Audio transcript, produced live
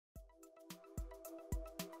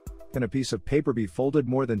Can a piece of paper be folded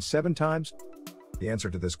more than 7 times? The answer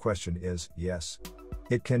to this question is yes.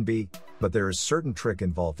 It can be, but there is certain trick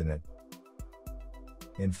involved in it.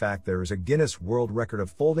 In fact, there is a Guinness World Record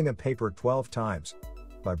of folding a paper 12 times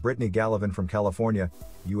by Britney Gallivan from California,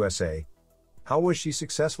 USA. How was she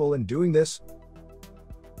successful in doing this?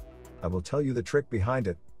 I will tell you the trick behind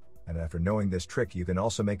it, and after knowing this trick you can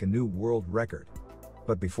also make a new world record.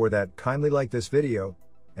 But before that, kindly like this video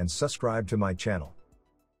and subscribe to my channel.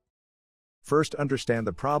 First, understand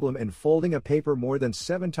the problem in folding a paper more than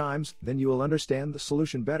 7 times, then you will understand the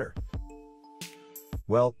solution better.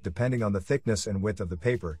 Well, depending on the thickness and width of the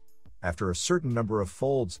paper, after a certain number of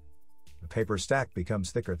folds, the paper stack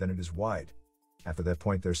becomes thicker than it is wide. After that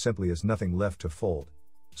point there simply is nothing left to fold,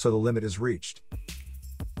 so the limit is reached.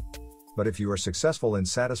 But if you are successful in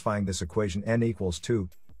satisfying this equation, n equals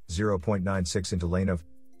 0.96 into lane of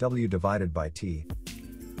W divided by T,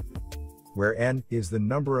 where n is the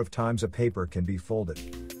number of times a paper can be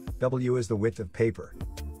folded, W is the width of paper,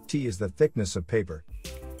 T is the thickness of paper.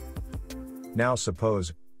 Now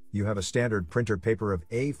suppose you have a standard printer paper of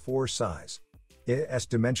A4 size. Its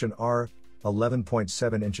dimension are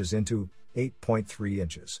 11.7 inches into 8.3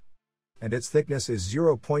 inches. And its thickness is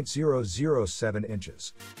 0.007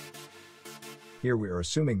 inches. Here we are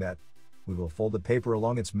assuming that we will fold the paper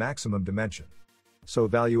along its maximum dimension. So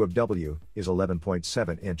value of W is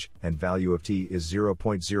 11.7 inch and value of T is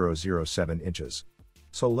 0.007 inches.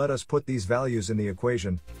 So let us put these values in the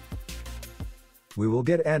equation. We will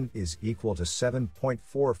get n is equal to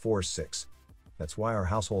 7.446. That's why our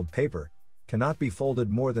household paper cannot be folded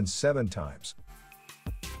more than 7 times.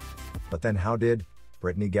 But then how did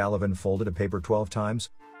Britney Gallivan folded a paper 12 times?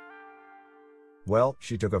 Well,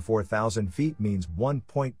 she took a 4,000 feet means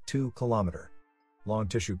 1.2 kilometer long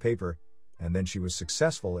tissue paper, and then she was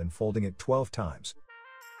successful in folding it 12 times.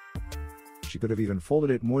 She could have even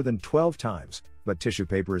folded it more than 12 times, but tissue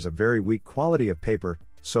paper is a very weak quality of paper,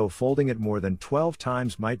 so folding it more than 12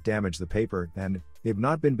 times might damage the paper and it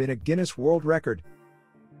not been a Guinness World Record.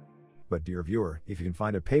 But dear viewer, if you can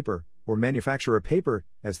find a paper or manufacture a paper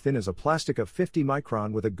as thin as a plastic of 50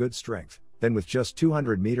 micron with a good strength, then with just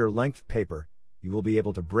 200 meter length paper, you will be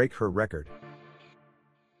able to break her record.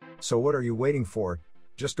 So what are you waiting for?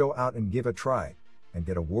 Just go out and give a try and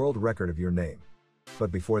get a world record of your name.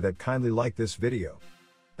 But before that, kindly like this video.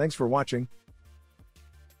 Thanks for watching.